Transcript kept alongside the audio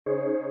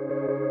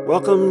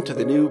Welcome to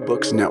the New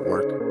Books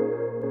Network.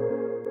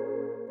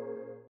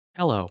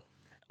 Hello,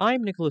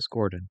 I'm Nicholas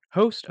Gordon,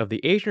 host of the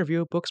Asian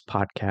Review of Books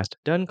podcast,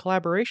 done in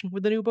collaboration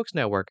with the New Books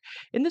Network.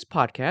 In this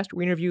podcast,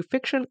 we interview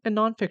fiction and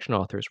nonfiction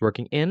authors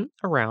working in,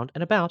 around,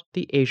 and about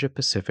the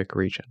Asia-Pacific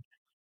region.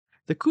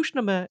 The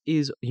Kushnameh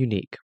is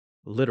unique,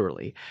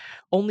 literally.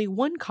 Only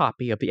one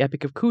copy of the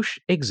Epic of Kush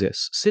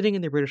exists, sitting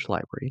in the British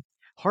Library.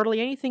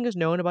 Hardly anything is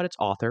known about its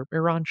author,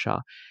 Iran Shah.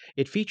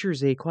 It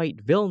features a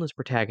quite villainous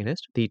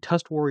protagonist, the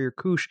tusked warrior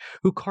Kush,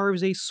 who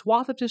carves a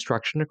swath of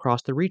destruction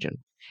across the region.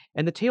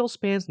 And the tale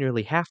spans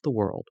nearly half the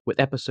world, with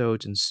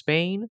episodes in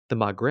Spain, the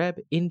Maghreb,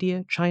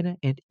 India, China,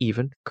 and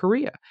even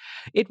Korea.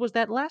 It was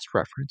that last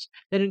reference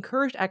that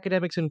encouraged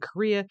academics in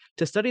Korea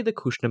to study the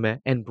Kushnameh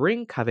and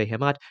bring Kaveh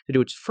Hamat to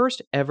do its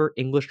first ever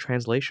English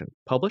translation,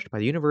 published by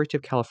the University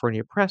of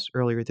California Press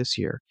earlier this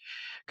year.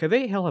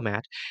 Kaveh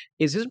Hamat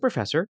is assistant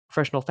professor,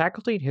 professional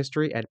faculty in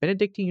history at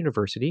Benedictine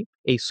University,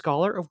 a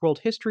scholar of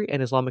world history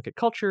and Islamic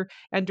culture,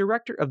 and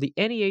director of the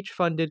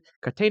NEH-funded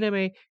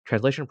Kushnameh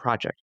Translation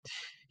Project.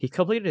 He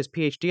completed his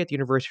PhD at the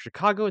University of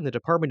Chicago in the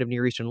Department of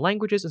Near Eastern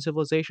Languages and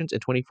Civilizations in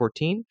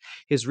 2014.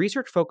 His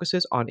research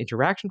focuses on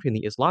interaction between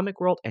the Islamic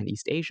world and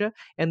East Asia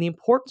and the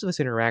importance of this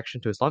interaction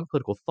to Islamic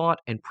political thought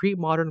and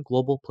pre-modern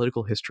global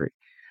political history.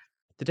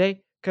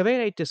 Today, Kaveh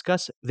and I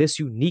discuss this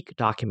unique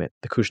document,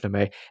 the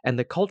Kushnameh, and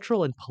the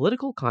cultural and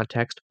political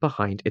context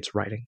behind its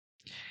writing.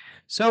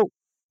 So,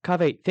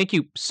 Kaveh, thank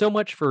you so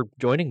much for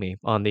joining me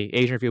on the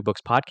Asian Review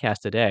Books podcast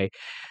today.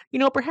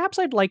 Perhaps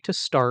I'd like to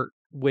start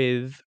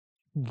with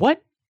what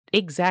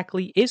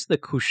exactly is the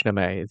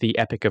Kushnameh, the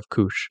Epic of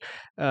Kush?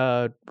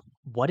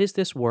 What is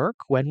this work?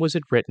 When was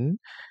it written?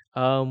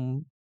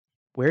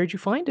 Where did you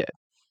find it?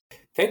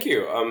 Thank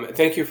you.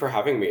 Thank you for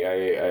having me. I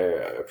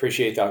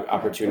appreciate the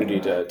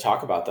opportunity to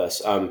talk about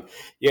this. I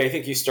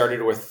think you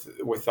started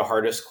with the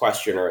hardest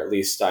question, or at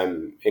least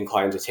I'm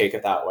inclined to take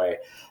it that way.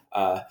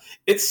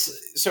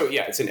 It's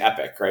an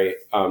epic, right?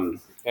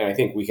 And I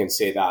think we can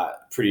say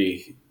that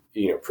pretty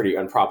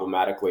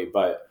unproblematically.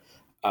 But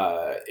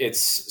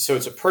it's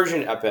a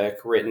Persian epic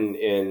written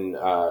in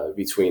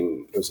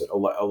between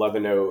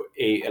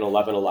 1108 and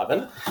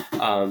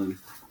 1111.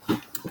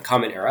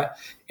 Common Era,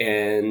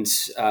 and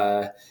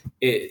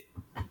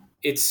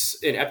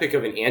it's an epic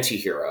of an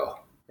anti-hero,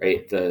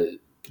 right? The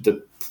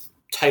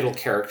title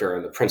character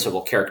and the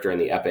principal character in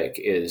the epic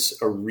is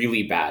a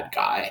really bad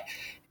guy,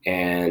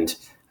 and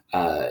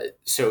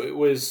so it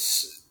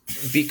was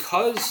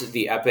because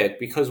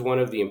one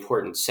of the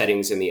important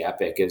settings in the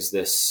epic is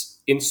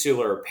this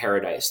insular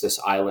paradise, this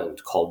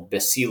island called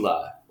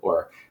Basila,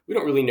 or we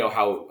don't really know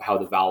how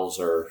the vowels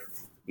are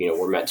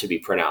were meant to be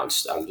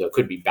pronounced. It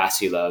could be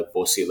Basila,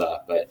 Bosila,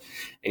 but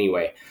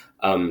anyway,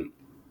 I've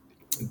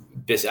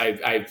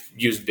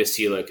used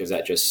Basila because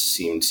that just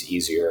seems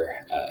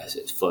easier.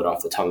 It flowed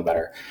off the tongue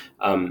better.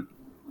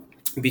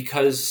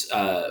 Because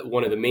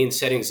one of the main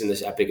settings in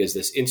this epic is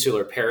this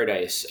insular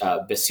paradise,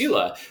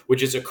 Basila,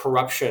 which is a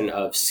corruption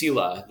of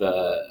Silla,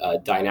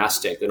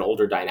 an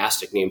older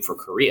dynastic name for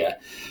Korea.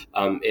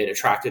 It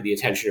attracted the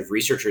attention of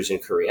researchers in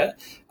Korea,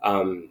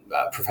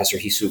 Professor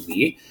Hisu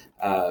Lee,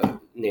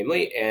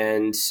 namely,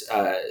 and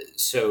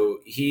so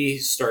he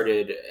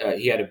started.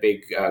 He had a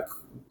big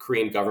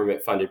Korean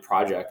government-funded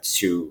project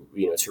to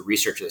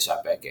research this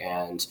epic,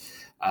 and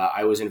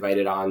I was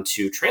invited on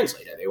to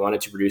translate it. They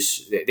wanted to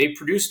they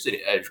produced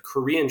a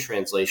Korean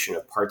translation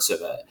of parts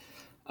of it,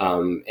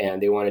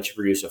 and they wanted to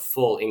produce a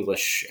full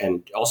English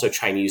and also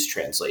Chinese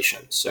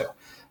translation. So,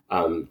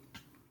 so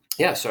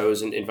I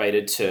was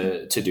invited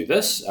to do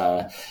this.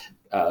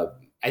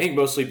 I think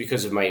mostly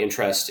because of my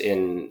interest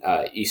in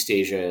East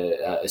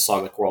Asia,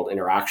 Islamic world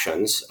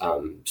interactions.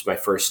 It's my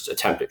first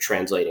attempt at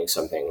translating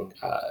something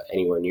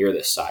anywhere near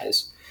this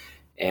size.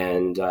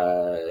 And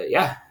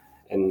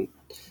and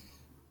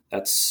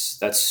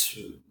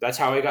that's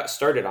how I got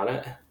started on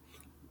it.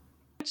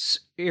 What's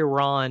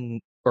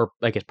Iran, or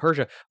I guess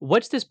Persia,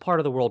 what's this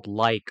part of the world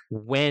like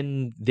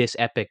when this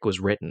epic was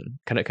written?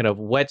 Kind of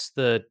what's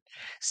the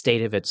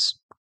state of its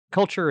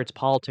culture, its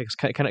politics,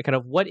 kind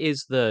of what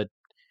is the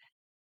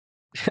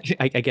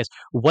I guess,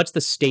 what's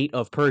the state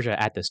of Persia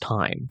at this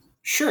time?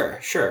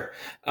 Sure. So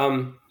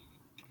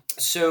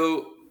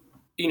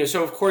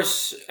of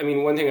course, I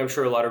mean, one thing I'm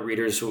sure a lot of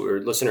readers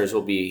or listeners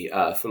will be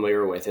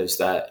familiar with is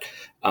that,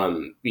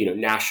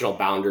 national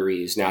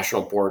boundaries,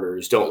 national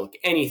borders don't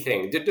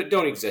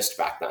exist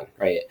back then,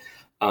 right?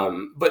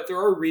 But there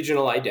are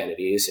regional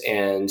identities,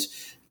 and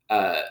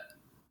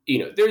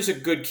there's a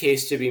good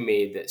case to be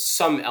made that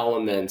some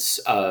elements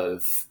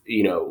of,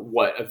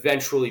 what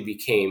eventually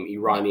became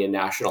Iranian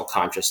national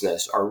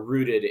consciousness are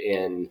rooted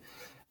in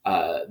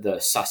the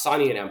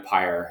Sasanian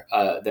Empire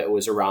that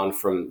was around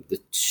from the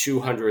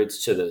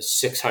 200s to the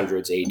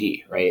 600s AD,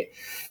 right?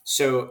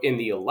 So in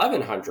the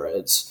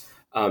 1100s,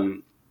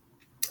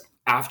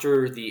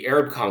 after the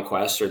Arab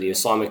conquest or the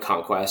Islamic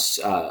conquest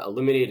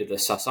eliminated the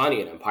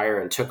Sasanian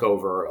Empire and took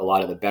over a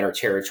lot of the better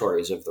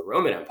territories of the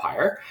Roman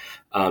Empire,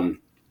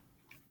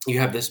 you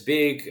have this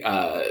big,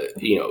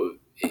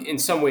 in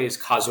some ways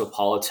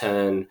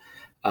cosmopolitan,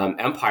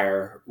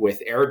 empire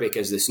with Arabic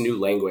as this new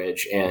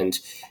language, and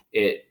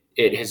it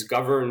has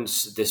governed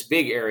this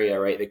big area,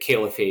 right, the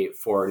Caliphate,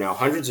 for now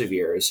hundreds of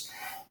years.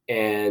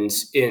 And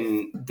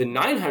in the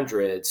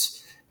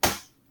 900s,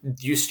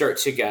 you start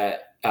to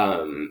get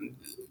a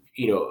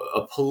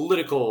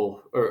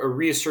political or a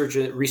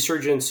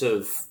resurgence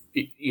of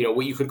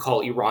what you could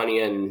call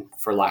Iranian,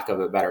 for lack of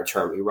a better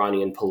term,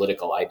 Iranian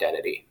political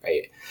identity,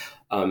 right?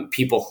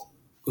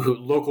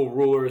 Local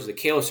rulers, the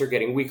caliphs are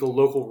getting weaker.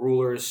 Local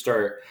rulers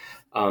start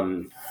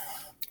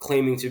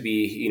claiming to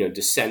be,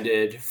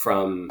 descended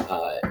from,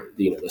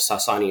 the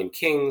Sasanian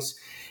kings.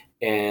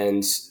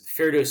 And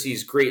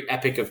Ferdowsi's great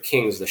epic of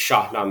kings, the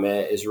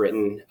Kushnameh, is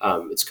written.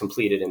 It's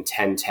completed in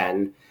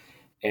 1010.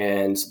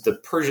 And the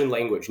Persian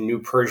language, New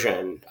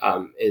Persian,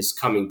 is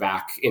coming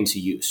back into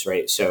use,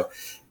 right? So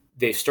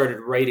they started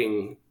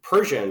writing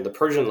Persian, the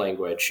Persian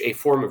language, a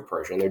form of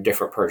Persian. They're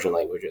different Persian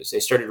languages. They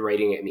started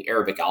writing it in the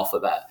Arabic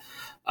alphabet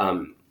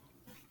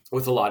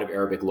with a lot of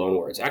Arabic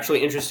loanwords.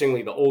 Actually,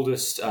 interestingly, the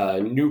oldest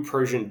New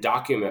Persian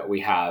document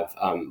we have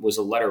was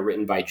a letter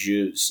written by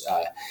Jews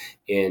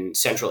in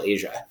Central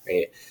Asia,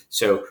 right?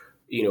 So,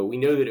 we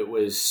know that it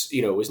was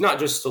not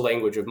just the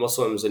language of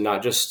Muslims, and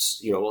not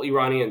just,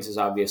 Iranians is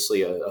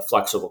obviously a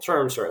flexible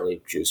term.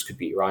 Certainly Jews could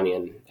be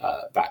Iranian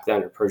back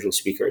then, or Persian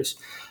speakers.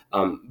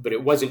 But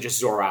it wasn't just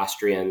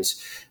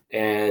Zoroastrians.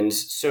 And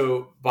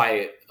so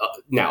by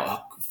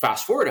now,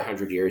 fast forward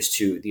 100 years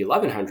to the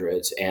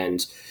 1100s,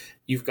 and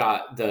you've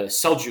got the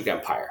Seljuk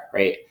Empire,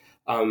 right?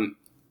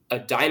 A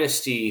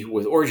dynasty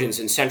with origins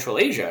in Central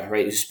Asia,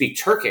 right, who speak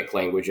Turkic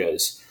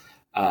languages,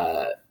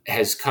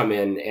 has come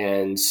in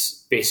and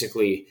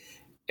basically,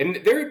 and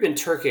there had been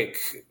Turkic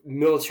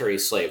military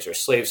slaves or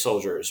slave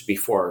soldiers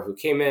before who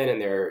came in,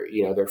 and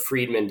their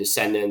freedmen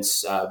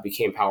descendants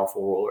became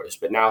powerful rulers.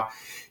 But now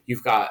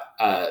you've got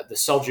the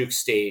Seljuk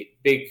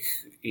state, big,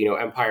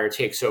 empire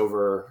takes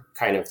over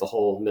kind of the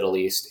whole Middle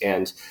East,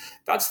 and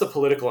that's the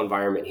political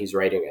environment he's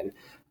writing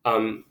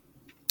in.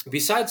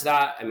 Besides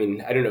that, I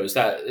mean, I don't know, is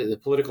that the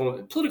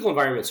political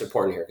environment's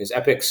important here,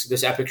 because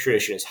this epic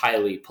tradition is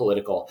highly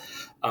political.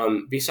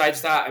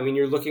 Besides that, I mean,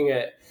 you're looking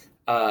at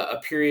a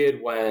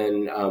period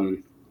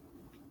when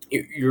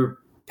you're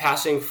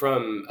passing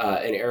from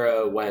an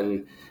era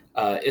when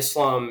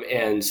Islam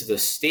and the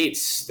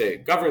states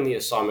that govern the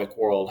Islamic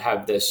world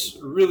have this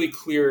really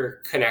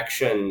clear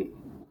connection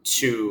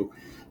to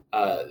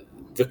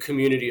the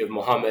community of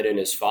Muhammad and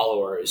his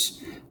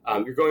followers.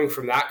 You're going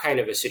from that kind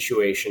of a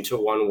situation to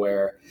one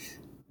where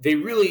they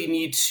really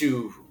need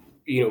to,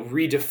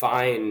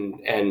 redefine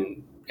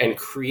and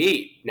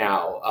create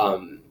now,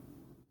 an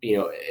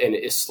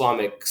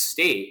Islamic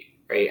state,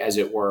 right, as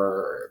it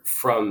were,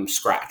 from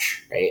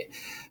scratch, right?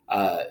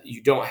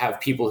 You don't have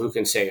people who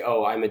can say,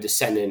 "Oh, I'm a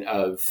descendant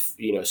of,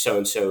 so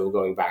and so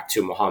going back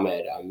to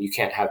Muhammad." You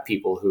can't have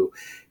people who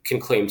can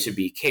claim to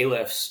be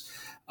caliphs.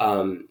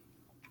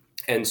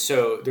 And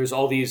so there's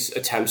all these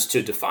attempts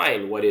to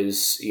define what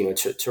is,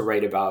 to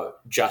write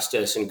about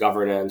justice and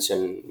governance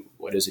and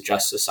what is a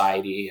just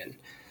society, and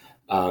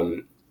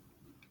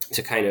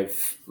to kind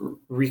of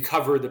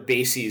recover the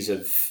bases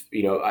of,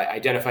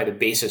 identify the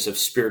basis of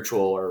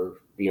spiritual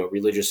or,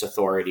 religious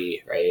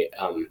authority, right?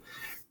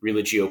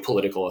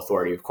 Religio-political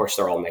authority. Of course,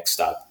 they're all mixed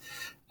up.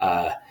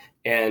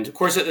 And of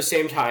course, at the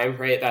same time,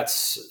 right,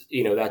 that's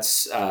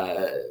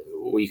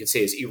what you could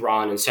say is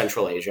Iran and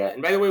Central Asia.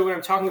 And by the way, when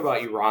I'm talking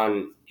about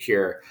Iran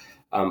here,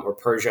 or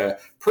Persia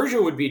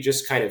would be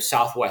just kind of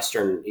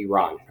southwestern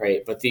Iran,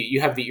 right? But you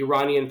have the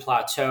Iranian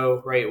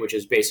plateau, right, which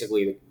is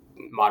basically the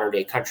modern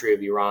day country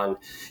of Iran.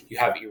 You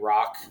have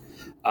Iraq.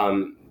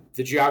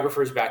 The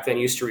geographers back then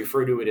used to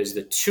refer to it as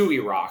the two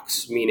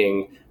Iraqs,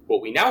 meaning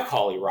what we now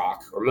call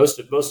Iraq, or most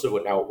of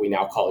what we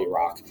now call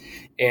Iraq,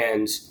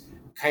 and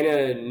kind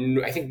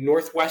of, I think,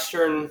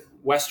 western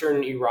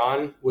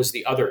Iran was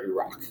the other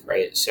Iraq,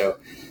 right? So,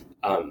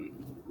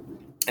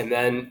 and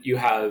then you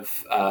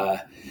have,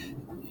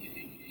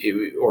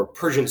 or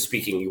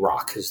Persian-speaking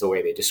Iraq is the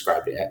way they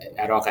described it,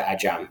 Iraq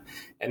Ajam.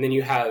 And then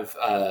you have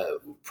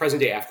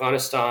present-day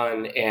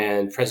Afghanistan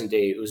and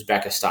present-day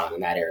Uzbekistan in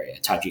that area,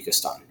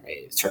 Tajikistan,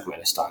 right?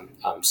 Turkmenistan,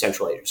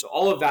 Central Asia. So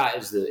all of that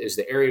is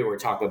the area we're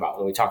talking about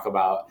when we talk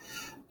about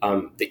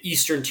the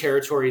eastern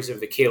territories of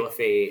the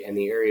Caliphate and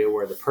the area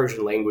where the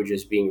Persian language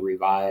is being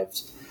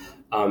revived.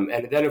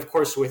 And then, of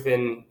course,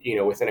 within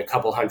a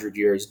couple hundred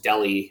years,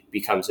 Delhi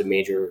becomes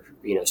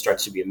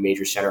starts to be a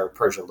major center of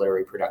Persian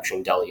literary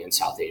production, Delhi in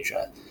South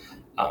Asia.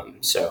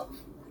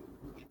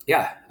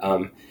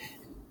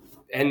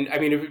 And I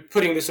mean,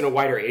 putting this in a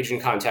wider Asian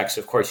context,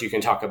 of course, you can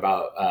talk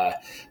about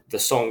the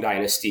Song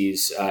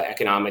dynasty's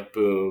economic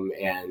boom.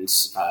 And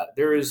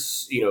there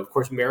is, of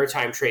course,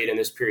 maritime trade in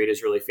this period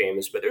is really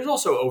famous, but there's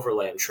also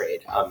overland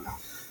trade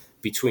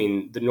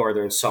between the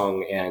northern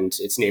Song and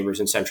its neighbors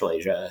in Central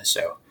Asia.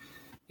 So,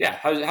 yeah,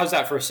 how's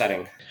that for a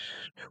setting?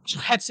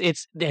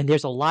 And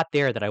there's a lot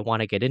there that I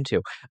want to get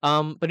into.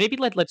 But maybe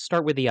let's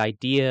start with the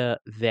idea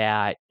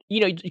that,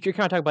 you're kind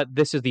of talking about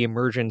this is the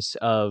emergence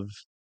of,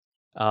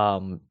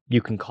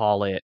 you can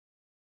call it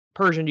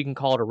Persian, you can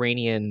call it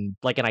Iranian,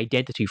 like an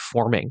identity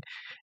forming.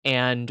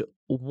 And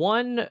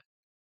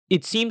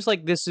it seems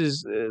like this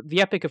is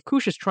the Epic of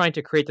Kush is trying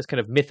to create this kind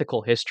of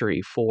mythical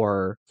history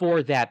for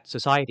that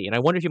society. And I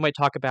wonder if you might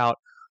talk about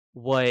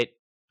what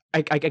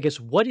I guess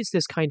what is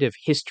this kind of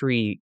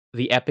history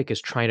the Epic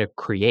is trying to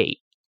create?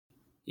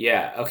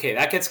 Yeah. Okay.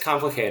 That gets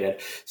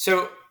complicated.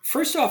 So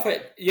first off,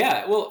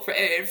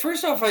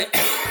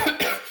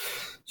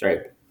 sorry.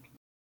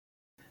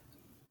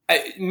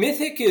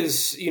 Mythic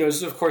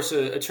is of course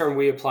a term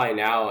we apply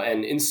now,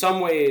 and in some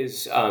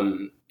ways,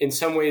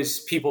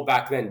 people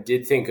back then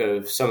did think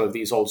of some of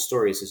these old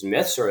stories as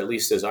myths, or at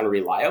least as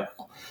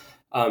unreliable.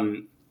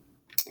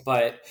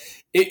 But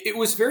it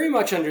was very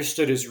much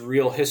understood as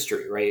real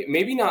history, right?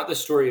 Maybe not the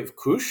story of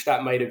Kush,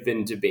 that might have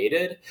been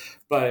debated,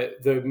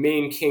 but the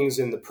main kings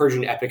in the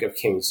Persian Epic of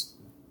Kings,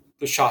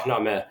 the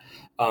Shahnameh.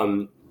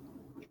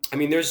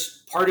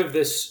 There's part of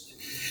this.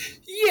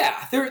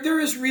 Yeah, they're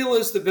as real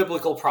as the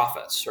biblical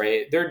prophets,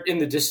 right? They're in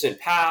the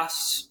distant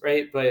past,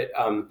 right? But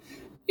and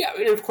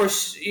of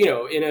course,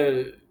 in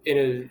a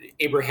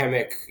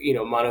Abrahamic,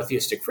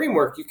 monotheistic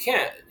framework, you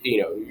can't,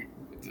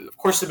 of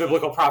course, the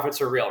biblical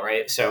prophets are real,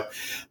 right? So,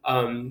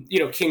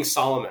 King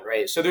Solomon,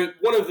 right? So, they're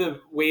one of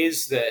the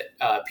ways that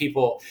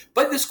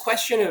but this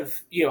question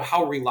of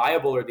how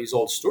reliable are these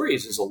old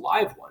stories is a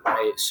live one,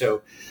 right?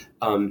 So,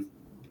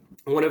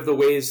 one of the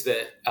ways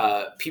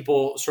that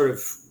people sort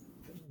of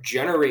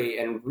generate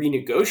and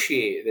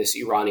renegotiate this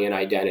Iranian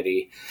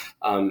identity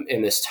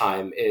in this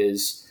time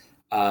is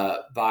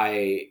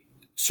by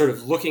sort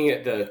of looking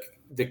at the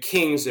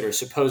kings that are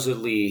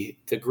supposedly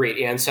the great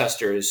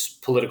ancestors,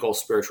 political,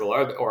 spiritual,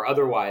 or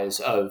otherwise,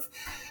 of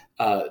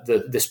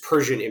this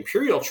Persian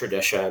imperial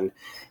tradition,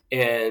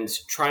 and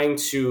trying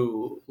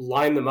to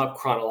line them up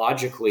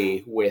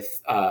chronologically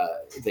with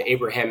the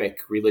Abrahamic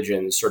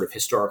religion's sort of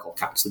historical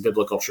accounts, the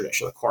biblical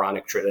tradition, the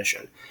Quranic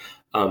tradition.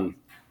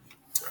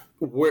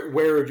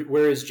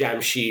 Where is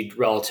Jamshid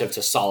relative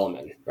to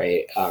Solomon,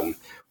 right?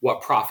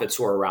 What prophets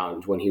were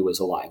around when he was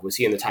alive? Was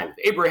he in the time of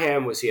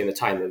Abraham? Was he in the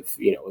time of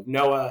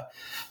Noah,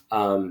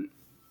 and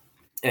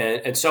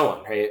so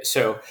on, right?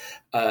 So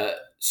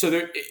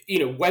there,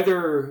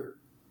 whether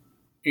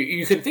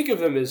you can think of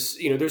them as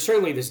there's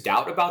certainly this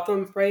doubt about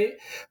them, right?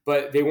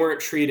 But they weren't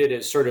treated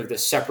as sort of the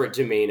separate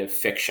domain of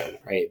fiction,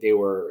 right? They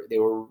were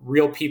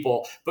real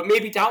people, but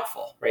maybe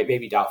doubtful, right?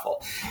 Maybe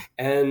doubtful,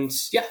 and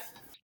yeah.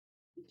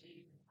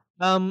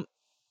 Well,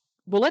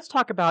 let's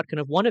talk about kind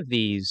of one of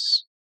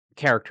these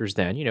characters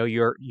then.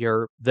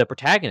 You're the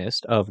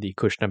protagonist of the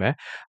Kushnameh,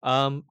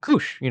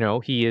 Kush.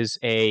 He is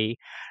a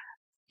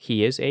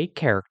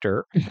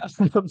character,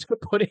 to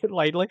put it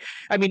lightly.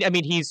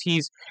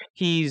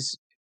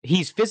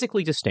 He's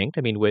physically distinct.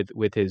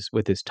 With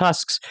his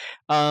tusks.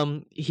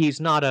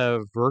 He's not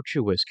a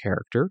virtuous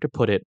character, to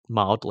put it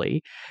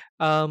mildly.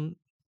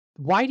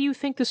 Why do you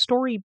think the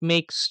story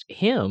makes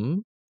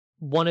him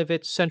one of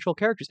its central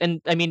characters?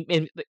 And and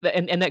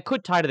that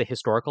could tie to the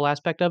historical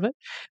aspect of it,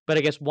 but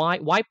I guess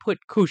why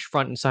put Kush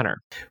front and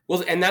center?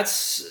 Well, and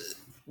that's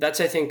I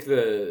think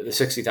the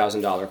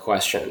 $60,000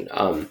 question,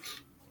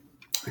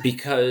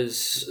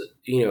 because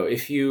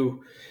if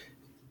you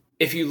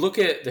look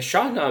at the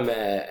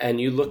Shahnameh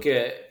and you look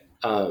at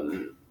what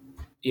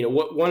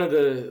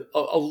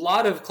a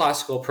lot of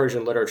classical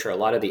Persian literature, a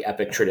lot of the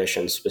epic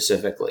tradition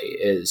specifically,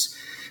 is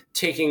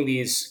taking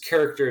these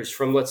characters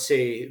from, let's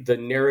say, the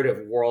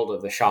narrative world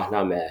of the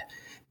Shahnameh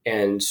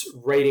and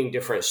writing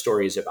different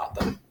stories about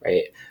them,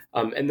 right?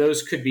 And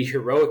those could be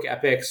heroic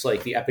epics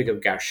like the Epic of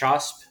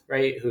Garshasp,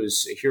 right?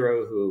 Who's a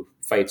hero who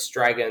fights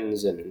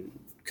dragons and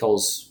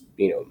kills,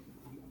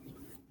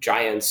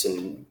 giants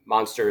and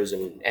monsters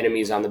and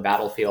enemies on the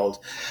battlefield.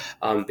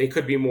 They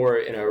could be more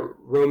in a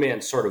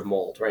romance sort of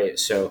mold, right?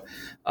 So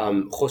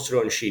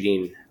Khosrow and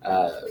Shirin,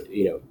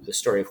 the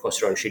story of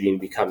Khosrow and Shirin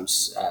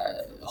becomes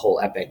a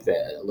whole epic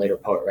that a later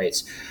poet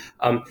writes.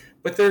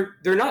 But they're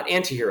not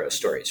anti-hero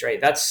stories,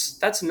 right?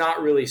 That's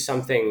not really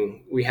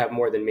something we have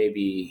more than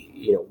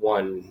maybe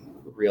one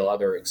real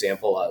other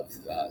example of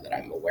that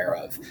I'm aware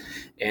of.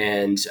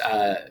 And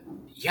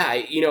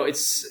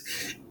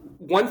it's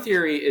one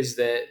theory is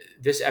that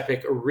this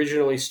epic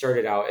originally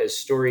started out as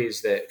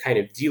stories that kind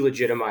of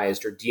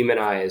delegitimized or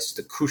demonized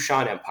the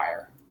Kushan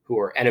Empire, who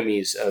were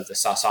enemies of the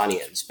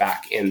Sasanians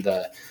back in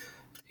the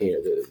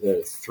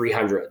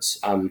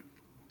 300s,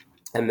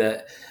 and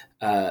that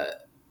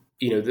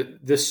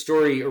the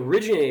story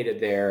originated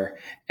there,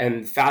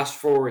 and fast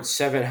forward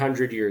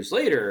 700 years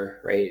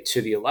later, right,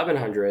 to the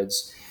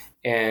 1100s,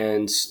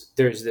 and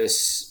there's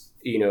this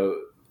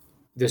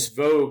this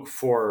vogue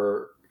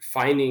for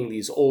finding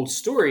these old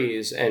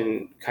stories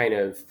and kind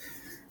of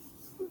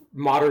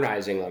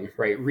modernizing them,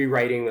 right?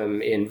 Rewriting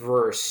them in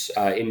verse,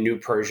 in New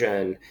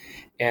Persian.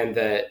 And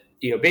that,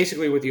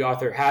 basically what the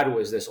author had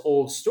was this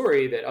old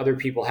story that other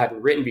people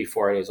hadn't written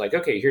before. And he's like,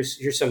 okay, here's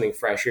something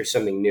fresh. Here's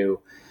something new.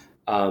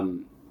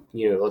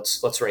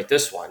 Let's write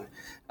this one.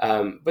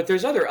 But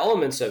there's other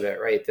elements of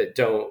it, right, that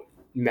don't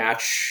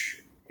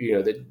match,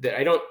 that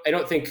I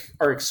don't think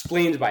are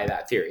explained by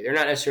that theory. They're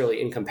not necessarily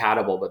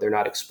incompatible, but they're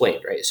not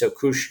explained, right? So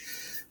Kush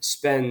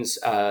spends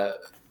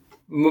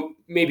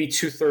maybe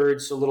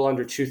 2/3, a little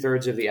under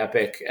 2/3 of the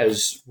epic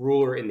as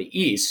ruler in the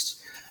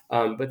east.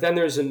 But then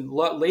there's a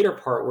later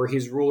part where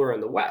he's ruler in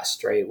the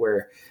west, right?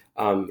 Where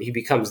he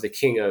becomes the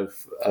king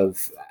of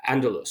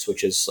Andalus,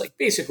 which is like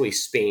basically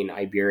Spain,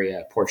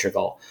 Iberia,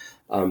 Portugal,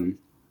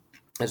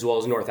 as well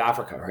as North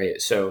Africa, right?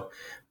 So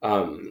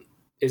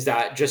is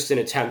that just an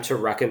attempt to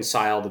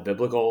reconcile the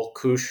biblical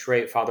Kush,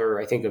 right, father,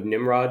 I think, of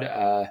Nimrod,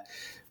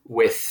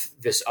 with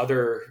this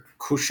other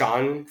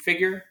Kushan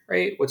figure,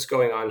 right? What's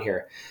going on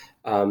here?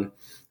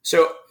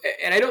 So,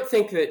 and I don't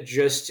think that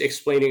just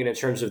explaining it in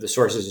terms of the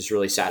sources is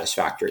really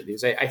satisfactory,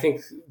 because I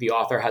think the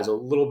author has a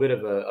little bit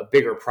of a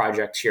bigger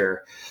project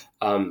here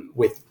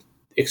with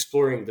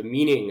exploring the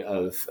meaning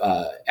of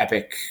the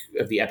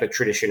epic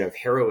tradition of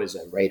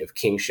heroism, right, of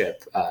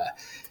kingship,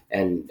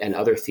 and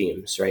other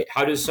themes, right?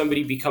 How does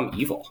somebody become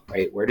evil,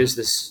 right? Where does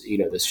this,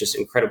 this just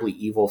incredibly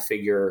evil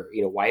figure,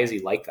 why is he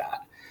like that?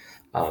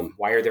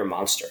 Why are there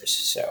monsters?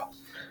 So,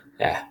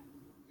 yeah.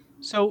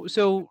 So,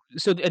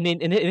 and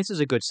then, and this is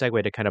a good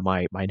segue to kind of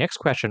my next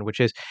question, which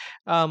is,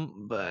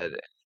 but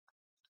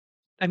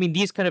I mean,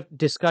 these kind of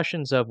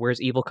discussions of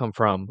where's evil come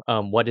from,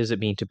 what does it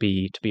mean to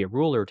be a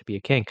ruler, to be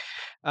a king,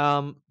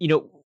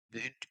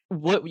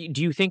 what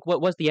do you think?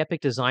 What was the epic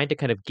designed to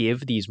kind of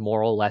give these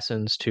moral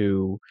lessons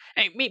to?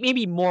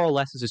 Maybe moral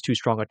lessons is too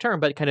strong a term,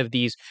 but kind of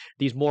these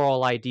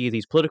moral ideas,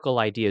 these political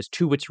ideas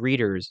to its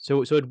readers.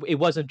 So it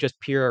wasn't just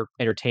pure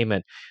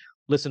entertainment.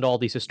 Listen to all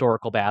these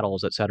historical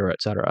battles, et cetera,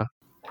 et cetera.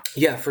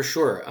 Yeah, for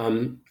sure. I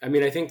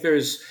mean, I think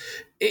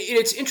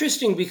it's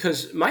interesting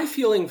because my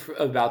feeling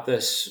about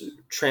this,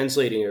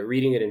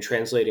 reading it and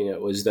translating it,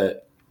 was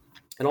that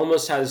it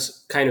almost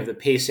has kind of the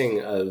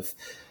pacing of,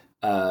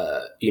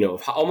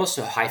 almost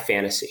a high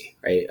fantasy,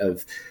 right?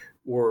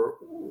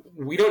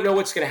 We don't know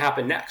what's going to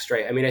happen next,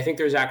 right? I mean, I think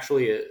there's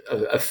actually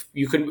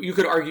you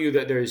could argue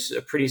that there's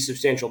a pretty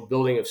substantial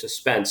building of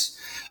suspense.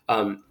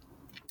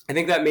 I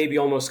think that maybe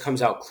almost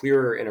comes out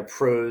clearer in a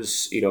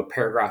prose,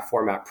 paragraph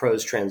format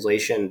prose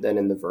translation than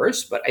in the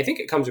verse, but I think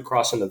it comes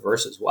across in the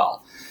verse as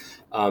well.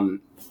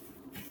 And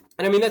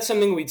I mean, that's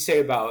something we'd say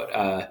about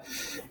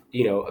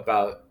the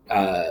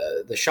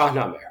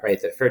Shahnameh, right?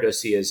 That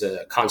Ferdowsi is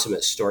a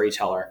consummate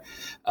storyteller.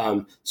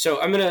 So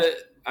I'm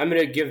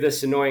gonna give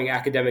this annoying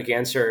academic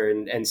answer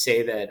and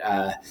say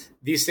that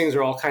these things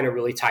are all kind of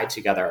really tied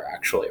together,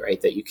 actually, right?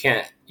 That you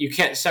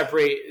can't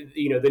separate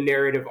the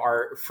narrative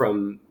art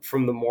from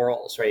the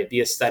morals, right?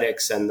 The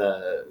aesthetics and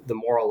the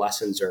moral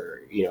lessons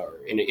are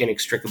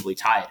inextricably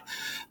tied.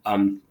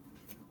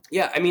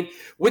 Yeah, I mean,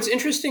 what's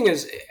interesting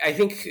is I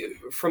think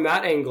from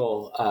that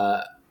angle,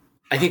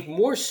 I think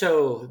more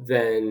so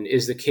than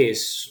is the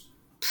case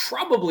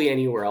probably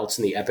anywhere else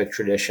in the epic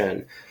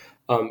tradition,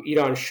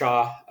 Iran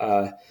Shah.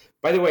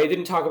 By the way, I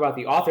didn't talk about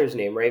the author's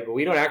name, right? But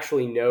we don't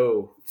actually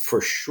know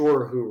for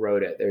sure who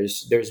wrote it.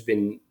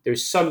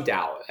 There's some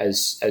doubt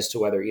as to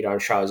whether Iran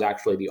Shah is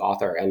actually the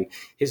author, and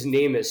his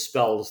name is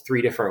spelled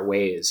 3 different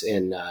ways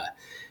in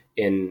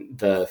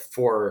the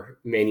 4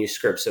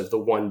 manuscripts of the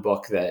one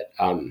book that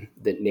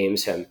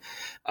names him.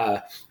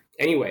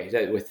 Anyway,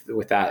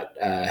 with that.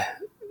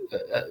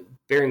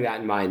 Bearing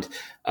that in mind,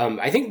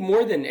 I think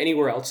more than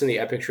anywhere else in the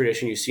epic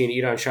tradition, you see in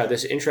Iran Shah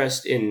this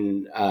interest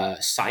in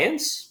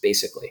science,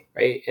 basically,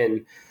 right?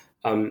 And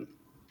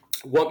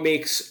what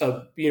makes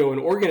an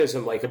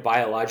organism, like a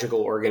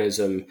biological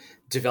organism,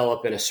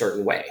 develop in a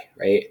certain way,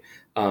 right?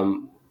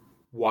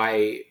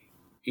 Why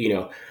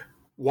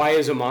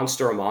is a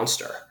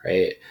monster,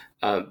 right?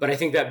 But I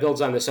think that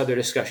builds on this other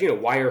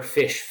discussion. Why are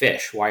fish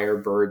fish? Why are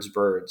birds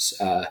birds?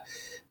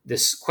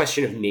 This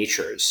question of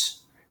natures.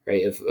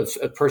 Right, of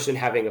a person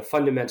having a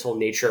fundamental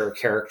nature or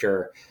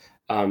character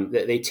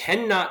that they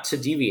tend not to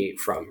deviate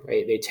from.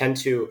 Right, they tend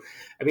to.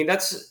 I mean,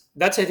 that's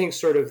I think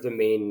sort of the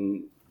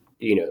main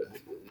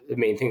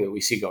thing that we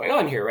see going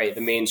on here. Right,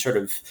 the main sort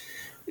of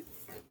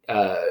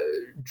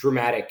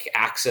dramatic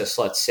axis,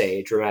 let's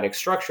say, dramatic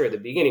structure at the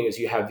beginning is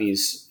you have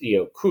these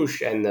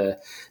Kush and the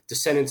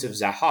descendants of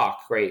Zahak,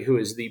 right, who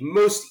is the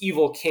most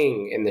evil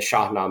king in the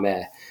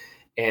Shahnameh,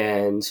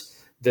 and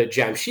the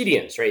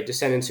Jamshidians, right,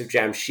 descendants of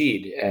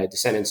Jamshid,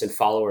 descendants and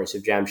followers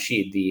of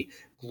Jamshid, the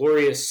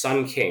glorious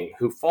Sun King,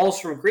 who falls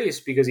from grace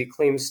because he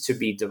claims to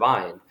be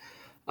divine.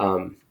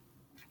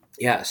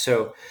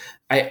 So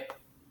I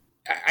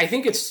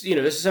think it's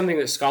this is something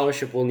that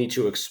scholarship will need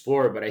to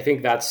explore, but I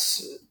think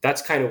that's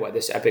kind of what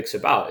this epic's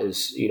about.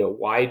 Is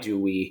why do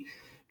we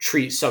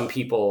treat some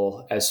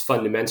people as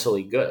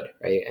fundamentally good,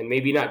 right, and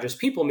maybe not just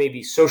people,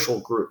 maybe social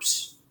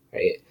groups,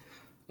 right?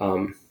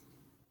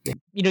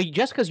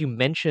 Just because you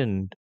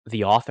mentioned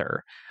the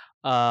author,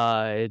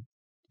 I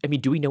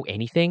mean, do we know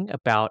anything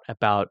about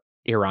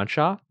Iran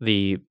Shah,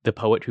 the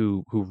poet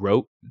who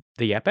wrote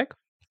the epic?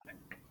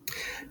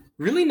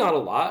 Really, not a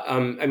lot.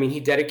 I mean, he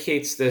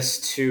dedicates this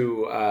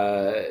to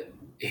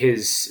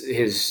his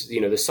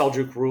the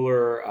Seljuk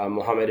ruler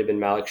Muhammad ibn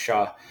Malik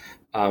Shah,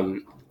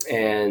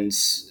 and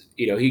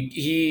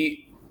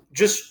he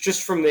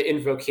just from the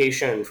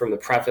invocation, from the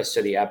preface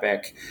to the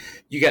epic,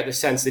 you get the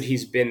sense that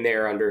he's been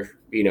there under,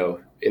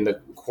 in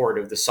the court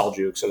of the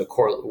Seljuks and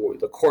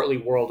the courtly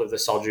world of the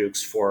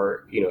Seljuks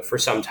for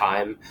some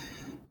time.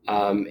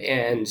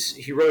 And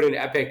he wrote an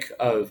epic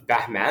of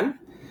Bahman.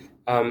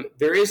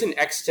 There is an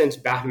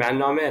extant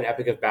Bahmannameh, an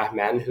epic of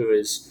Bahman, who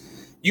is,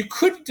 you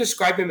could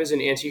describe him as an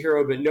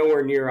anti-hero, but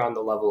nowhere near on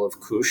the level of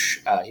Kush.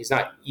 He's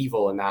not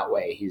evil in that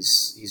way.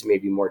 He's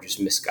maybe more just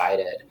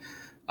misguided,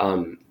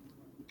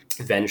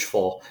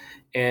 vengeful.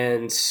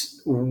 And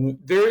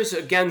there is,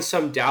 again,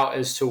 some doubt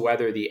as to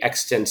whether the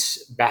extant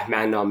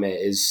Bahmannameh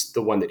is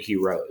the one that he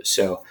wrote.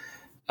 So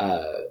we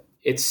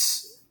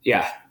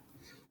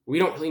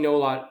don't really know a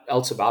lot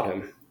else about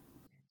him.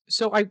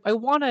 So I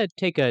want to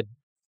take a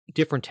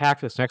different tack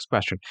for this next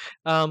question.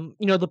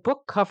 The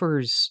book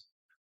covers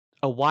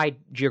a wide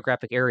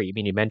geographic area. I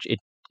mean, you mentioned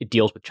it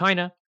deals with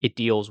China. It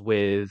deals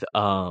with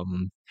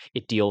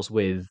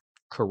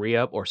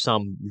Korea or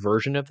some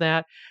version of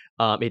that.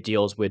 It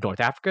deals with North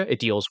Africa. It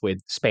deals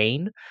with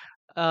Spain.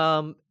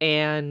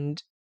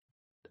 And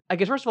I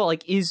guess first of all,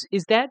 like, is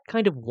that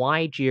kind of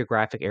wide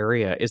geographic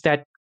area, is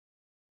that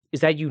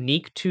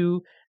unique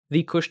to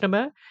the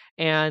Kushnameh?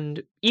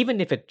 And even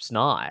if it's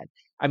not,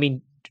 I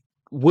mean,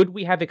 would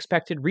we have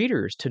expected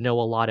readers to know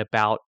a lot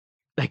about,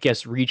 I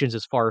guess, regions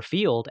as far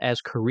afield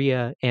as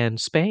Korea and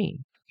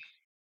Spain?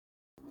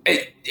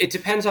 It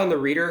depends on the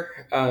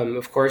reader,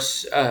 of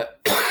course, and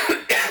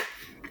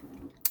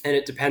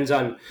it depends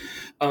on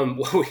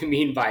what we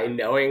mean by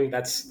knowing.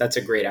 That's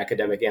a great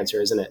academic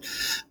answer, isn't it?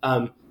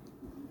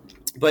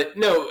 But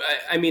no,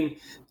 I mean,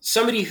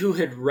 somebody who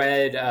had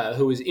read,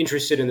 who was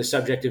interested in the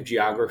subject of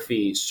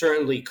geography,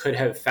 certainly could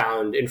have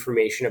found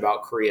information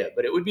about Korea,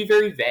 but it would be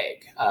very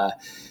vague.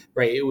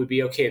 Right? It would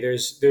be, okay,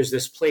 there's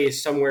this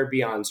place somewhere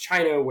beyond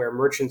China where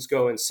merchants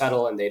go and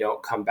settle and they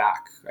don't come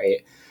back,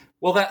 right?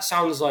 Well, that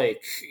sounds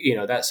like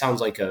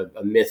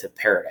a myth of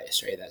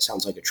paradise, right? That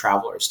sounds like a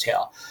traveler's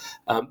tale.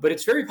 But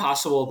it's very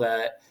possible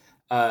that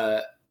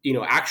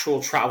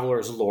actual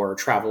travelers' lore,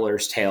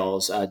 travelers'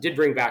 tales did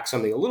bring back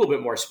something a little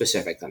bit more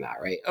specific than that,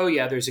 right? Oh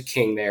yeah, there's a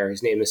king there.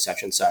 His name is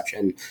such and such,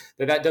 and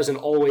that doesn't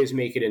always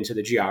make it into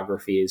the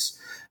geographies.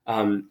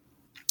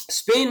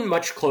 Spain,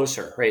 much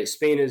closer, right?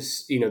 Spain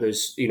is,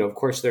 there's, of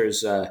course,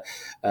 there's at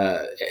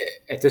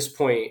this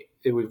point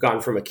we've gone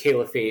from a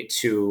caliphate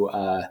to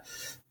kind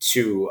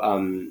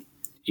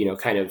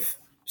of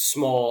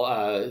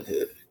small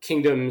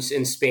kingdoms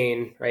in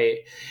Spain,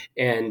 right?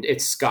 And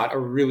it's got a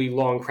really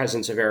long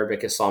presence of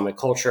Arabic Islamic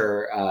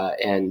culture,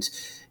 and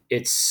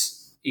it's,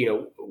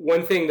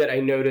 one thing that I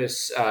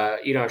notice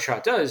Iran Shah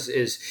does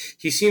is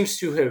he seems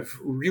to have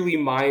really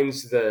mined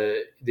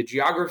the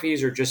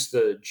geographies or just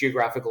the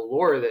geographical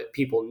lore that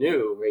people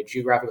knew, right?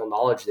 Geographical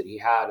knowledge that he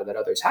had and that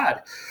others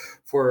had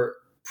for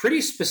pretty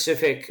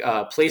specific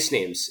place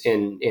names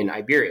in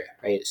Iberia,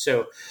 right?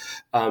 So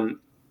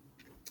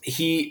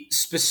he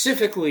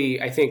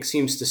specifically, I think,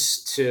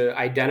 seems to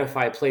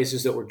identify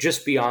places that were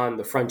just beyond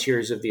the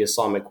frontiers of the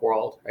Islamic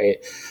world,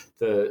 right?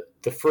 The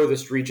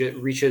furthest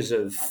reaches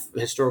of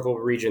historical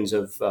regions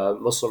of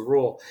Muslim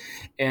rule,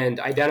 and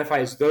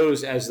identifies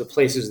those as the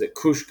places that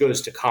Kush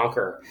goes to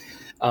conquer.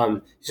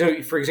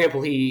 So, for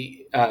example,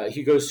 he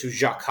goes to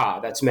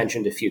Jacques. That's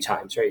mentioned a few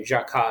times, right?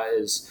 Jacques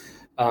is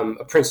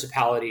a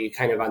principality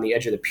kind of on the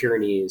edge of the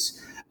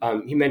Pyrenees.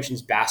 He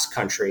mentions Basque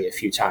Country a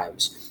few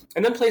times.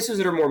 And then places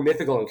that are more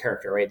mythical in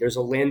character, right? There's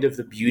a land of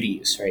the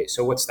beauties, right?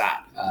 So what's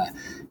that?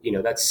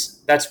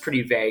 That's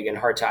pretty vague and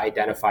hard to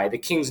identify. The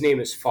king's name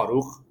is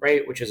Farouk,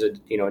 right? Which is a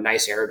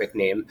nice Arabic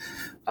name.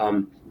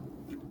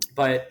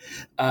 But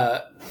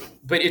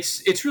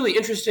it's really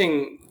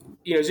interesting.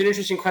 It's an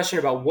interesting question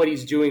about what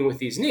he's doing with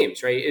these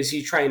names, right? Is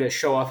he trying to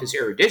show off his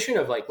erudition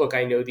of like, look,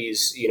 I know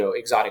these,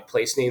 exotic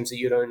place names that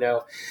you don't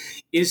know?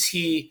 Is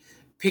he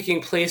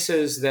picking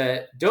places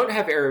that don't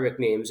have Arabic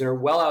names and are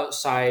well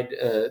outside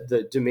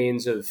the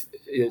domains of,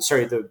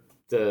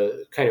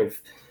 the kind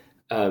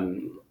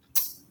of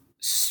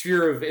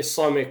sphere of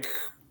Islamic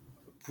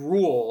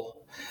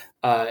rule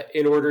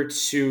in order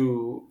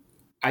to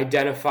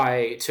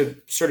identify, to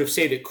sort of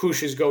say that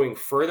Kush is going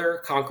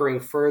further, conquering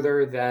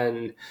further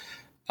than,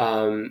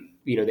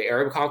 the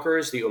Arab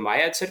conquerors, the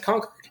Umayyads had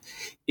conquered?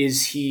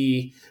 Is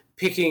he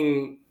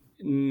picking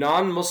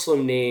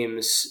non-Muslim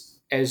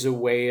names as a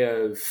way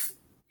of,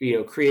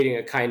 creating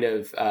a kind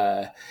of,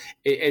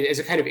 as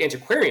a kind of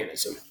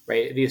antiquarianism,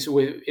 right?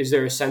 Is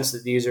there a sense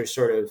that these are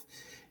sort of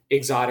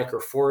exotic or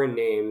foreign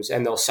names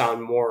and they'll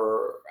sound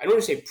more, I don't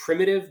want to say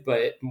primitive,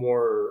 but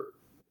more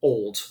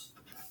old,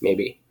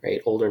 maybe,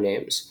 right? Older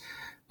names.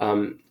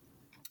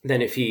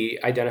 Than if he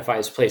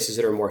identifies places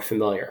that are more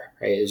familiar,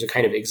 right? There's a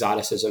kind of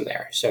exoticism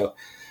there. So,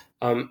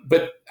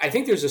 but I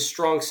think there's a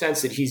strong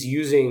sense that he's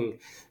using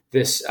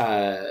this,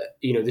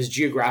 this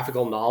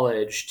geographical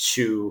knowledge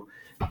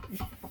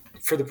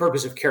for the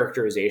purpose of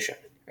characterization,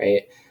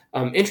 right?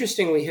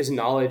 Interestingly, his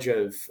knowledge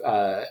of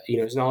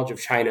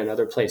China and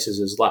other places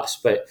is less,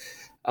 but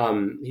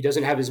he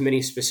doesn't have as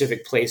many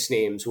specific place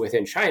names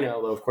within China,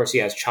 although of course he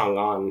has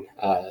Chang'an,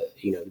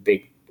 the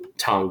big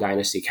Tang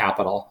Dynasty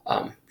capital,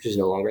 which is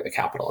no longer the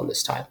capital in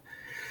this time.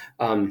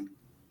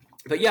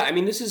 But yeah, I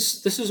mean, this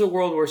is a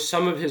world where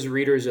some of his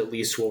readers at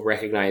least will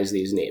recognize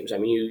these names. I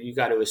mean, you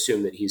got to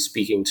assume that he's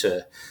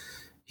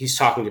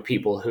talking to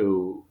people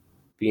who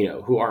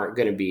aren't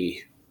going to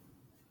be.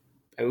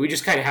 I mean, we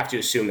just kind of have to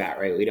assume that,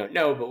 right? We don't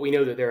know, but we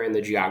know that they're in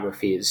the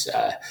geographies,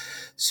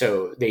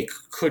 so they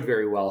could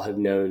very well have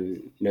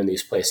known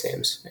these place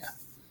names. Yeah.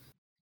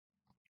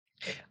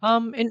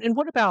 And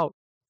what about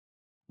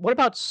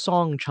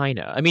Song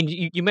China? I mean,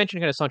 you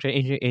mentioned kind of Song China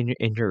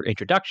in your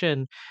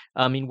introduction.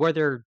 I mean, were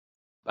there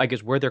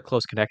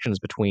close connections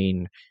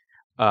between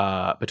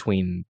I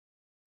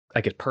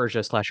guess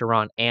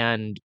Persia/Iran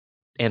and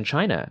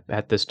China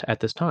at this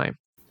time?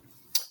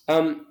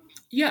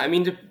 Yeah, I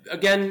mean,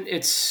 again,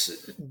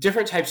 it's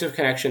different types of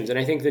connections. And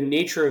I think the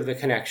nature of the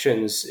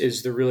connections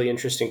is the really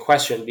interesting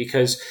question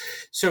because,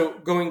 so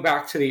going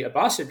back to the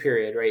Abbasid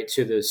period, right,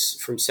 to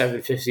this from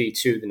 750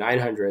 to the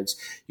 900s,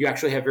 you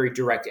actually have very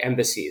direct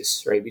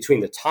embassies, right, between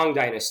the Tang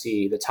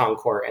Dynasty, the Tang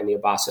court, and the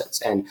Abbasids.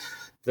 And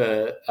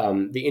the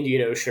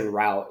Indian Ocean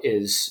route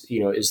is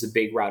the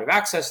big route of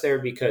access there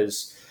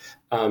because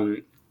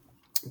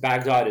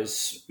Baghdad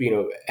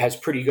has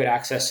pretty good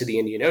access to the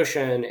Indian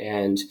Ocean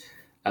and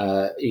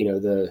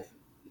the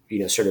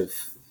sort of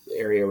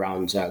area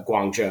around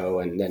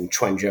Guangzhou and then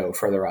Quanzhou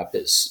further up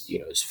is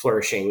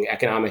flourishing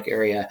economic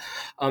area.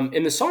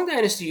 In the Song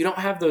Dynasty, you don't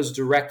have those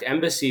direct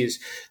embassies.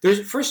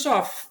 There's first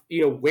off,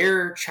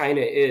 where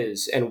China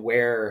is and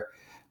where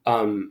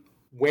in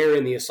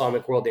the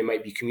Islamic world they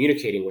might be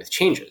communicating with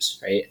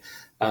changes, right?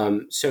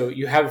 So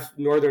you have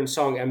Northern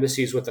Song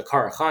embassies with the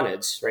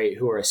Karakhanids, right,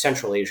 who are a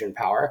Central Asian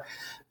power.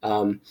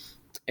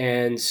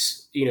 And,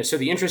 so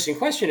the interesting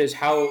question is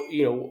how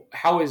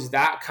is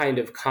that kind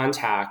of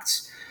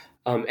contact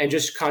and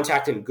just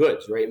contact in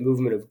goods, right?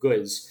 Movement of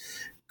goods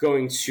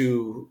going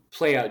to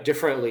play out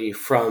differently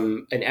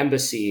from an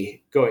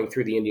embassy going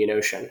through the Indian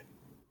Ocean,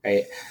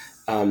 right?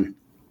 And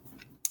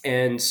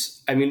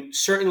I mean,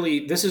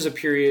 certainly this is a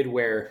period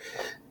where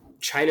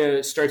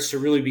China starts to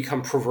really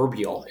become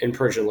proverbial in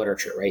Persian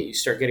literature, right? You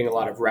start getting a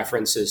lot of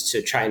references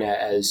to China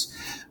as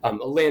a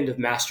land of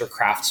master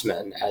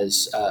craftsmen,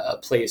 as a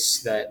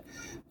place that,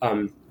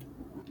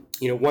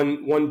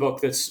 one book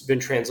that's been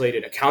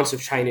translated, Accounts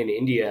of China and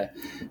India,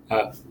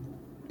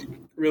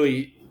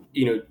 really,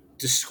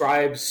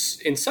 describes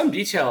in some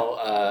detail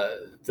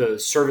the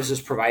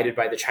services provided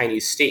by the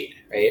Chinese state,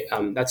 right?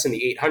 That's in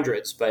the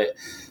 800s, but,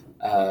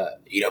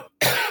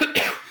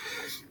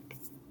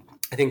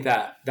 I think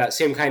that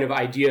same kind of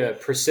idea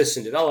persists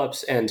and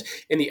develops, and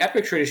in the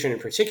epic tradition in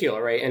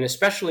particular, right, and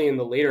especially in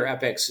the later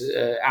epics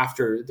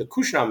after the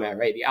Kushnameh,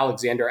 right, the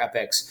Alexander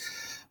epics,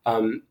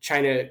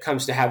 China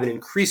comes to have an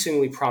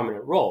increasingly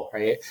prominent role,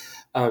 right?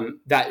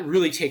 That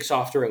really takes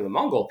off during the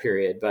Mongol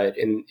period, but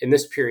in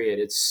this period,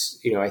 it's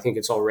I think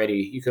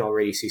you can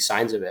already see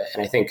signs of it,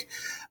 and I think.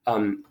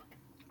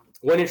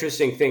 One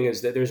interesting thing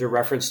is that there's a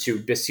reference to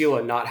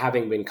Basila not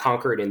having been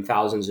conquered in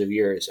thousands of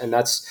years, and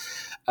that's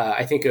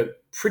I think a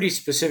pretty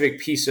specific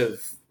piece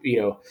of,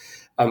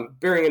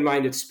 bearing in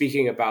mind it's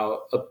speaking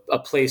about a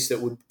place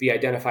that would be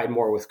identified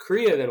more with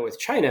Korea than with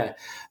China.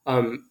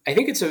 I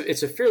think it's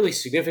a fairly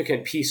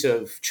significant piece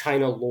of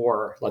China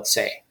lore, let's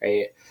say,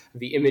 right?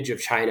 The image of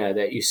China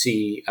that you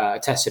see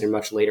attested in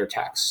much later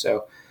texts.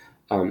 So,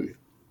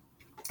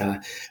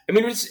 I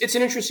mean, it's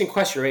an interesting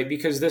question, right?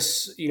 Because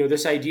this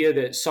idea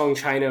that Song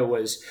China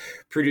was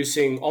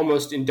producing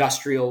almost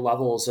industrial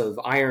levels of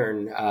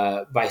iron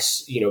by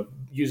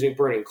using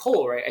burning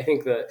coal, right? I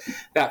think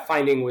that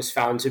finding was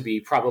found to be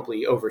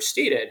probably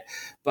overstated,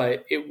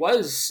 but it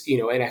was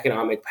an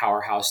economic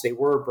powerhouse. They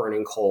were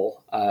burning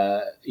coal,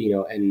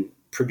 and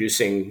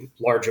producing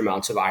large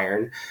amounts of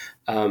iron.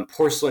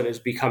 Porcelain is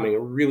becoming a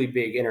really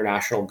big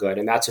international good,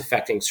 and that's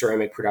affecting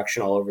ceramic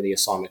production all over the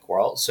Islamic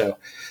world. So,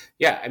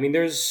 yeah, I mean,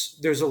 there's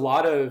a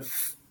lot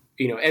of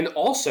and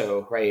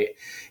also right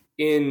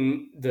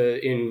in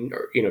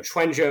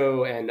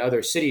Quanzhou and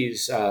other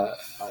cities. I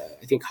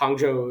think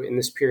Hangzhou in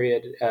this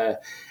period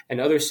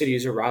and other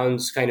cities around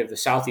kind of the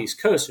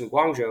southeast coast in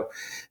Guangzhou.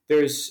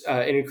 There's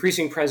an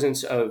increasing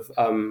presence of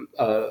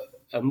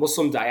a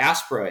Muslim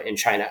diaspora in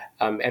China,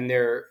 and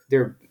they're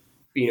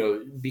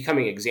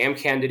becoming exam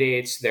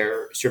candidates.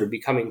 They're sort of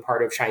becoming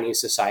part of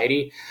Chinese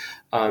society,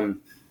 and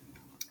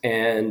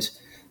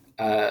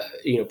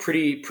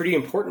pretty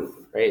important,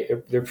 right?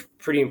 They're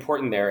pretty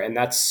important there, and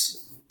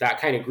that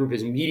kind of group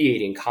is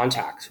mediating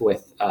contact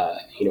with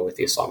with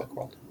the Islamic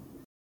world.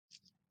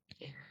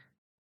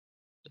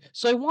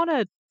 So I want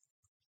to,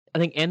 I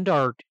think, end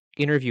our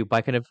interview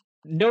by kind of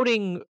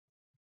noting.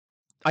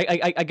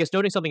 I guess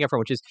noting something upfront,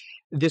 which is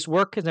this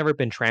work has never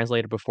been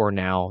translated before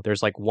now.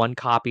 There's like one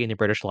copy in the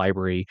British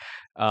Library.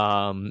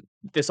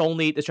 This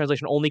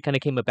translation only kind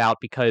of came about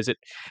because it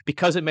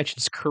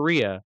mentions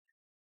Korea.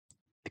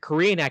 The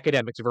Korean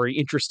academics are very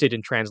interested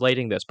in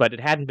translating this, but it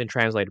hadn't been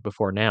translated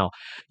before now.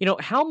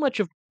 How much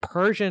of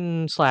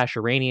Persian /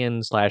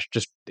 Iranian /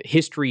 just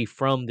history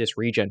from this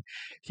region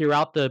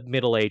throughout the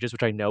Middle Ages,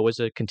 which I know is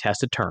a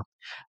contested term.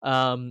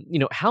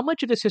 How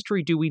much of this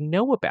history do we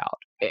know about?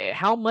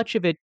 How much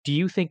of it do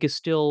you think is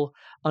still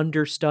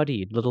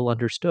understudied, little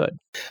understood?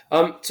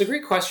 It's a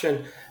great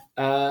question.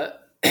 Uh,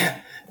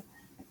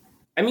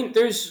 I mean,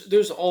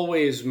 there's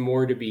always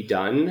more to be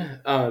done,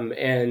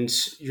 and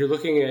you're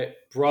looking at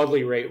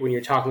broadly, right? When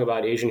you're talking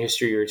about Asian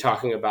history, you're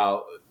talking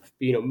about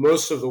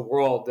most of the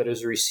world that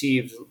has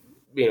received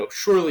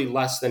surely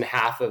less than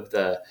half of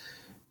the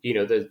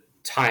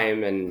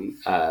time and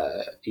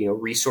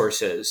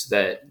resources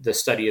that the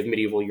study of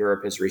medieval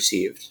Europe has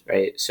received,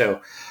 right?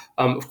 So,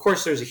 of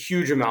course, there's a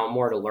huge amount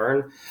more to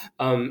learn.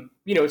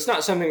 It's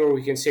not something where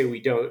we can say we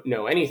don't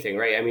know anything,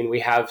 right? I mean, we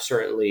have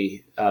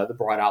certainly the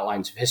broad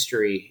outlines of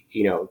history,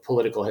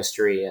 political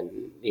history,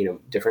 and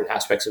different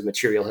aspects of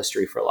material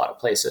history for a lot of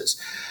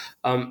places.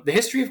 The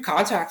history of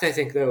contact, I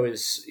think, though,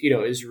 is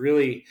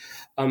really,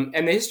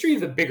 and the history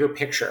of the bigger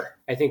picture,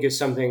 I think, is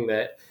something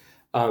that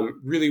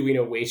really we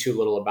know way too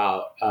little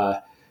about.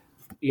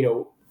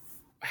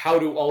 How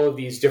do all of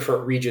these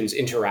different regions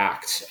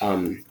interact?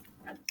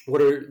 What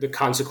are the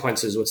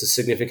consequences? What's the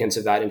significance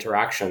of that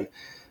interaction?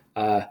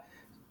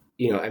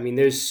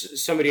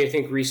 There's somebody I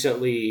think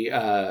recently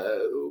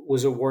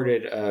was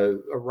awarded a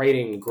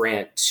writing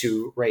grant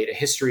to write a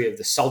history of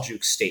the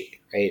Seljuk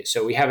state, right?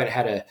 So we haven't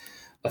had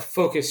a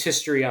focused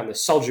history on the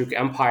Seljuk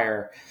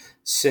Empire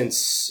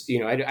since,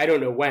 I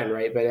don't know when,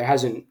 right? But there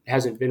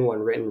hasn't been one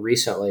written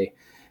recently.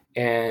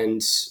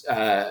 And,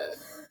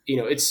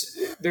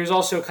 there's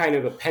also kind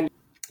of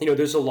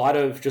there's a lot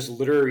of just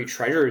literary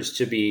treasures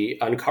to be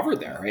uncovered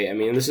there, right? I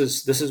mean, this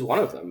is one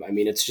of them. I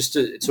mean,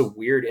 it's a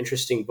weird,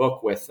 interesting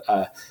book with,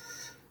 a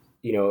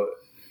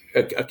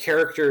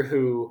character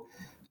who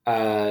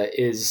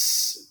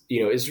is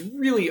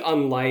really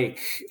unlike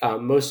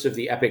most of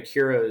the epic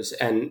heroes,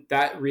 and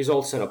that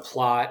results in a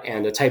plot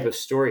and a type of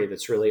story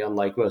that's really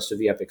unlike most of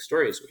the epic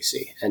stories we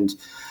see. And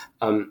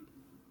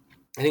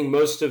I think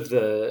most of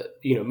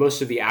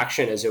the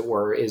action, as it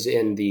were, is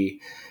in the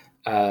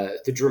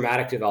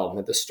dramatic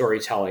development, the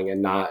storytelling,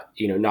 and not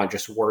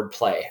just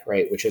wordplay,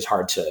 right? Which is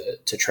hard to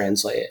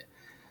translate.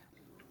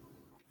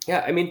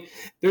 Yeah, I mean,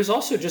 there's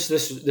also just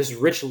this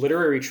rich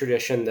literary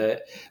tradition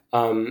that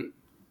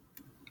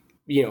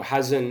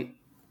hasn't,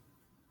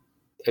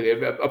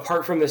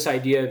 apart from this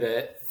idea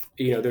that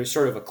there's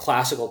sort of a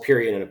classical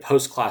period and a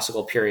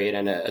post-classical period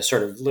and a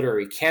sort of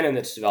literary canon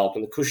that's developed,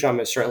 and the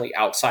Kushnameh is certainly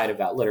outside of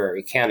that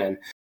literary canon.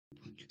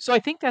 So I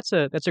think that's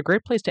a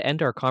great place to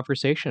end our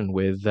conversation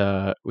with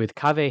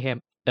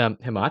Kaveh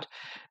Hemat.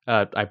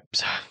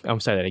 I'm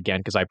say that again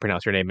because I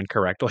pronounced your name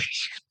incorrectly.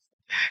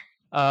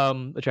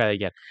 Let's try that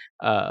again.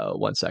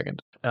 1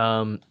 second.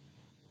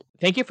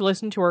 Thank you for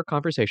listening to our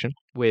conversation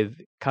with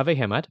Kaveh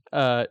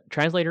Hemat,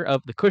 translator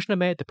of the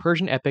Kushnameh, the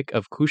Persian epic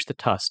of Kush the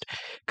Tusked.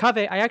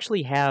 Kaveh, I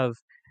actually have,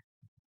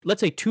 let's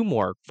say, 2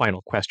 more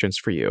final questions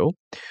for you,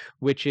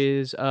 which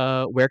is,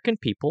 where can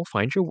people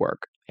find your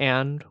work,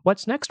 and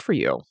what's next for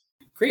you?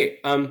 Great.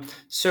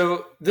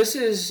 So this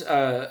is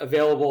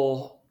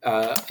available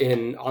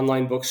in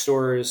online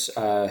bookstores.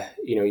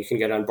 You can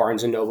get on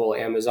Barnes & Noble,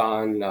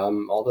 Amazon,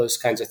 all those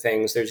kinds of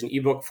things. There's an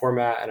ebook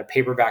format and a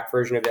paperback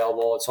version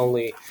available. It's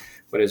only,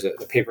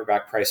 the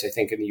paperback price I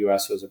think in the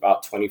US was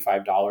about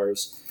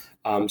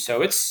 $25.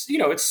 So it's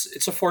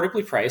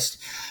affordably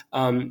priced.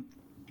 And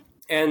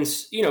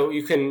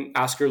you can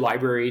ask your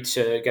library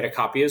to get a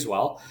copy as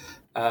well.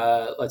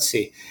 Let's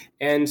see.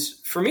 And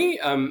for me,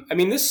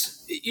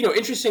 this,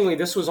 interestingly,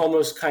 this was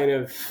almost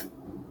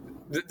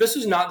this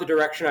was not the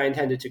direction I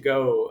intended to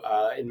go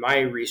in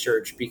my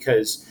research,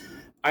 because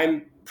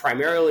I'm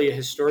primarily a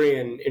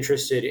historian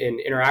interested in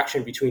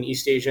interaction between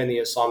East Asia and the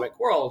Islamic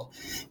world.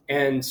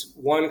 And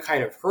one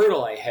kind of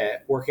hurdle I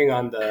hit working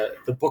on the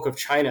Book of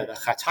China, the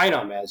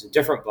Kushnameh, is a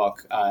different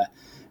book,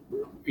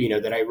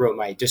 that I wrote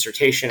my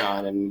dissertation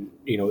on and,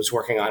 was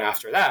working on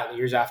after that. The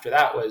years after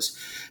that was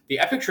the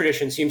epic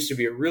tradition seems to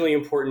be a really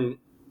important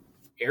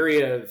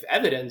area of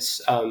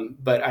evidence.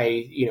 But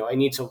I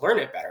need to learn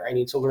it better. I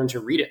need to learn to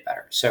read it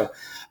better. So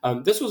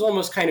this was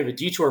almost kind of a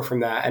detour from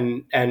that.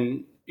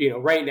 And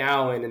right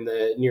now and in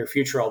the near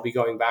future, I'll be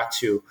going back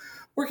to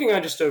working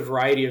on just a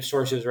variety of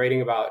sources,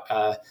 writing about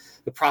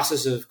the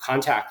process of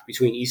contact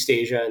between East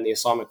Asia and the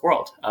Islamic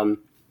world.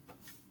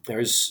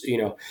 There's,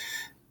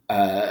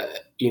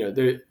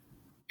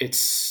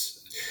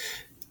 it's,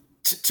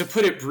 to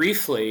put it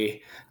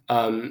briefly,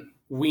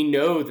 we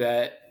know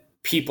that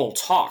people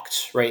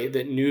talked, right?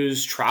 That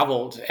news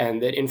traveled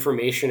and that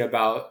information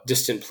about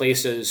distant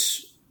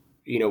places,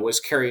 was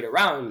carried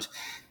around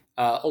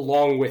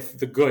along with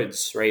the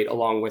goods, right?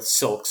 Along with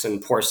silks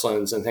and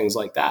porcelains and things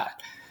like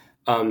that.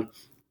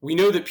 We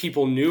know that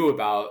people knew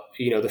about,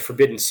 the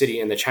Forbidden City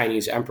and the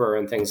Chinese emperor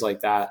and things like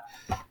that.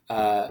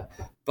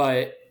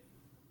 But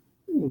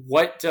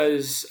what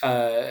does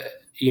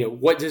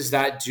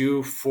that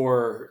do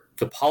for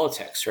the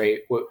politics, right?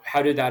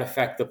 How did that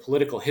affect the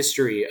political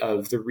history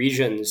of the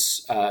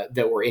regions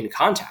that were in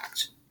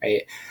contact,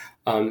 right?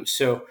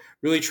 So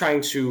really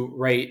trying to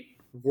write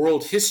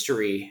world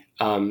history,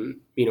 to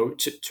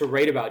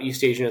write about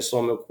East Asian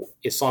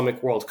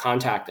Islamic world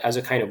contact as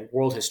a kind of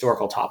world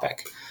historical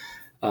topic.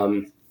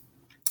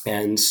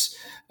 And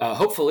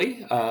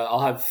hopefully I'll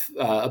have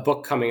a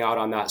book coming out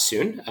on that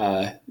soon.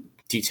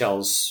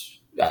 Details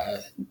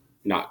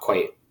not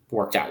quite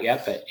worked out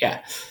yet, but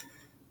yeah.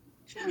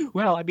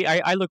 Well, I mean,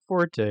 I look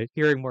forward to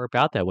hearing more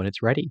about that when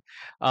it's ready.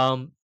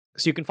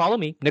 So you can follow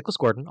me, Nicholas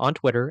Gordon, on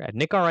Twitter at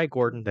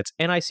NickRIGordon. That's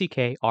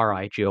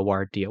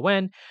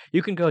NickRigordon.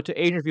 You can go to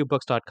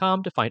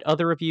AsianReviewBooks.com to find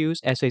other reviews,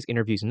 essays,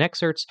 interviews, and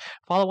excerpts.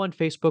 Follow on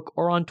Facebook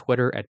or on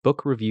Twitter at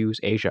Book Reviews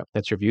Asia.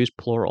 That's reviews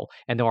plural.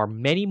 And there are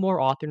many more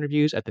author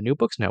interviews at the New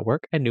Books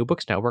Network at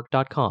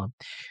newbooksnetwork.com.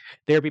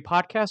 There Be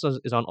Podcast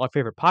is on all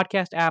favorite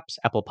podcast apps,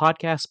 Apple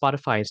Podcasts,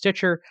 Spotify, and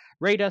Stitcher.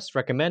 Rate us,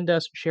 recommend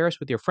us, share us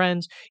with your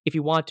friends if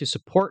you want to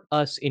support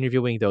us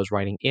interviewing those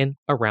writing in,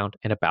 around,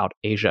 and about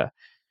Asia.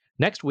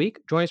 Next week,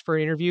 join us for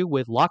an interview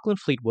with Lachlan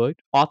Fleetwood,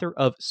 author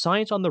of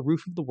Science on the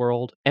Roof of the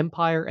World,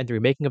 Empire, and the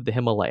Remaking of the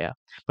Himalaya.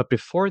 But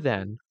before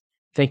then,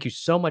 thank you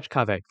so much,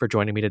 Kaveh, for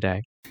joining me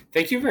today.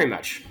 Thank you very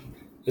much.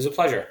 It was a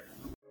pleasure.